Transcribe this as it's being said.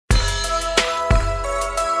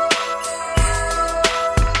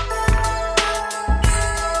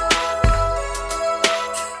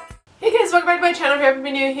my channel if you haven't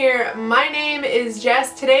been new here. My name is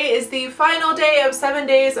Jess. Today is the final day of 7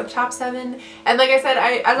 days of top 7, and like I said,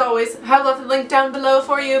 I, as always, have left the link down below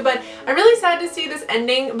for you, but I'm really sad to see this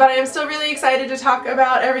ending, but I am still really excited to talk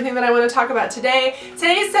about everything that I want to talk about today.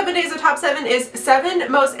 Today's 7 days of top 7 is 7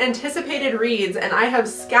 most anticipated reads, and I have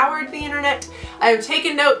scoured the internet, I have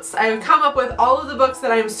taken notes, I have come up with all of the books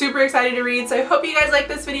that I am super excited to read, so I hope you guys like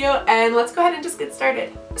this video, and let's go ahead and just get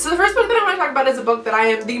started. So the first book that I want to talk about is a book that I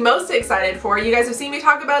am the most excited for. You guys have seen me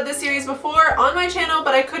talk about this series before on my channel,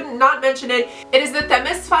 but I couldn't not mention it. It is The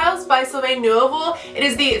Themis Files by Sylvain Neuvel. It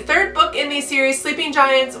is the third book in the series Sleeping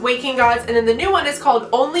Giants, Waking Gods, and then the new one is called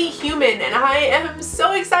Only Human, and I am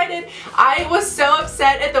so excited. I was so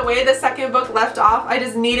upset at the way the second book left off. I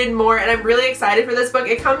just needed more, and I'm really excited for this book.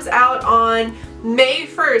 It comes out on May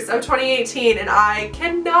 1st of 2018, and I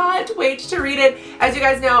cannot wait to read it. As you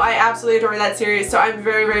guys know, I absolutely adore that series, so I'm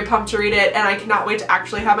very, very pumped to read it, and I cannot wait to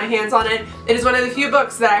actually have my hands on it. It is one of the few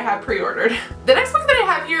books that I have pre-ordered. The next book that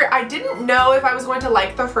I have here, I didn't know if I was going to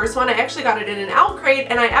like the first one. I actually got it in an owl crate,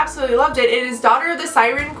 and I absolutely loved it. It is Daughter of the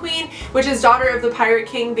Siren Queen, which is Daughter of the Pirate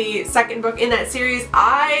King, the second book in that series.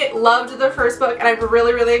 I loved the first book, and I'm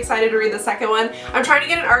really, really excited to read the second one. I'm trying to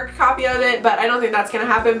get an ARC copy of it, but I don't think that's going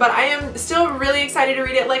to happen, but I am still really excited to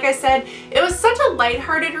read it. Like I said, it was such a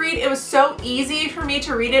lighthearted read. It was so easy for me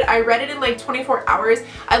to read it. I read it in like 24 hours.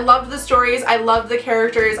 I loved the stories. I loved the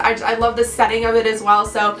characters. I love the setting of it as well.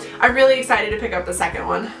 So I'm really excited to pick up the second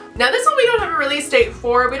one. Now this one we don't have a release date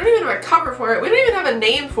for, we don't even have a cover for it, we don't even have a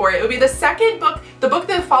name for it. It would be the second book, the book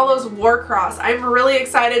that follows Warcross. I'm really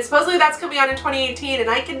excited. Supposedly that's coming out in 2018, and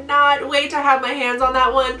I cannot wait to have my hands on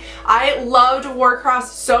that one. I loved Warcross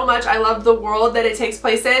so much. I loved the world that it takes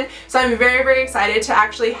place in, so I'm very, very excited to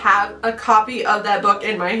actually have a copy of that book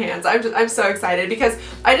in my hands. I'm so excited because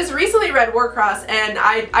I just recently read Warcross, and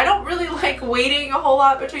I don't really like waiting a whole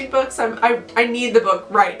lot between books. I need the book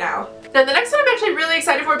right now. Now the next one I'm actually really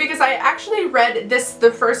excited for because I actually read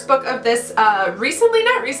the first book of this recently,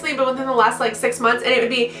 not recently, but within the last like 6 months, and it would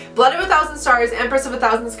be Blood of a Thousand Stars, Empress of a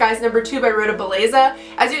Thousand Skies, #2 by Rhoda Beleza.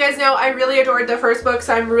 As you guys know, I really adored the first book,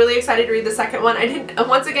 so I'm really excited to read the second one. I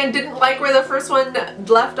once again didn't like where the first one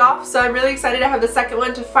left off, so I'm really excited to have the second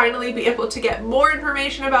one to finally be able to get more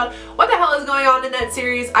information about what the hell is going on in that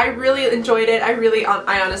series. I really enjoyed it.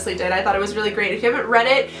 I honestly did. I thought it was really great. If you haven't read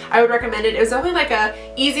it, I would recommend it. It was definitely like a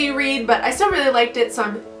easy read, but I still really liked it, so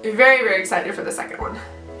I'm very, very excited for the second one.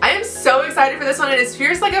 I am so excited for this one. It is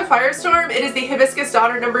Fierce Like a Firestorm. It is the Hibiscus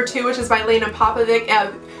Daughter #2, which is by Lena Popovic.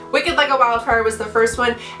 Wicked Like a Wildfire was the first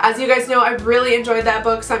one. As you guys know, I really enjoyed that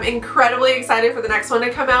book, so I'm incredibly excited for the next one to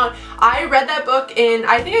come out. I read that book in,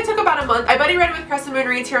 I think it took about a month. My buddy read it with Crescent Moon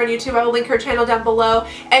Reads here on YouTube. I will link her channel down below,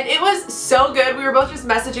 and it was so good. We were both just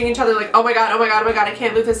messaging each other like, oh my god, oh my god, oh my god, I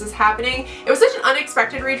can't believe this is happening. It was such an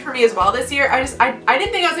unexpected read for me as well this year. I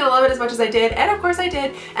didn't think I was going to love it as much as I did, and of course I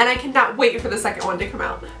did, and I cannot wait for the second one to come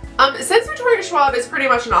out. Since Victoria Schwab is pretty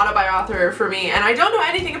much an autobiographer for me, and I don't know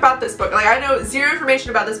anything about this book, like I know zero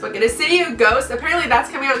information about this book. It is City of Ghosts. Apparently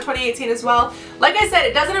that's coming out in 2018 as well. Like I said,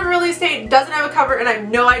 it doesn't have a release date, doesn't have a cover, and I have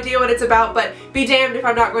no idea what it's about, but be damned if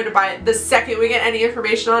I'm not going to buy it the second we get any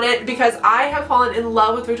information on it, because I have fallen in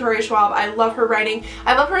love with Victoria Schwab. I love her writing.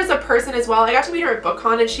 I love her as a person as well. I got to meet her at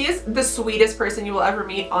BookCon, and she is the sweetest person you will ever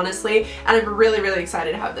meet, honestly, and I'm really, really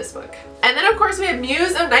excited to have this book. And then of course we have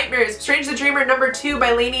Muse of Nightmares, Strange the Dreamer #2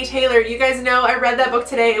 by Laini Taylor. You guys know I read that book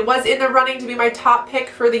today. It was in the running to be my top pick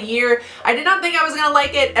for the year. I did not think I was going to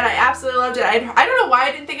like it, and I absolutely loved it. I don't know why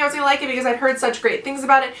I didn't think I was going to like it, because I'd heard such great things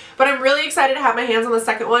about it, but I'm really excited to have my hands on the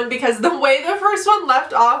second one because the way the first one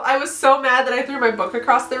left off, I was so mad that I threw my book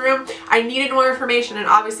across the room. I needed more information, and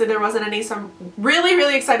obviously there wasn't any, so I'm really,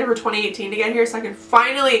 really excited for 2018 to get here so I can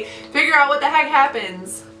finally figure out what the heck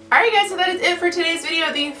happens. Alright guys, so that is it for today's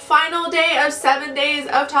video, the final day of 7 days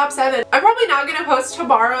of top 7. I'm probably not going to post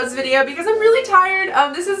tomorrow's video because I'm really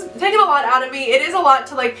tired. This is taking a lot out of me. It is a lot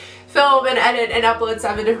to like film and edit and upload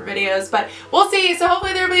 7 different videos, but we'll see. So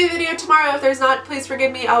hopefully there will be a video tomorrow. If there's not, please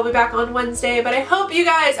forgive me. I'll be back on Wednesday, but I hope you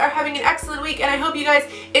guys are having an excellent week, and I hope you guys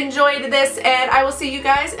enjoyed this, and I will see you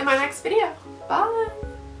guys in my next video. Bye!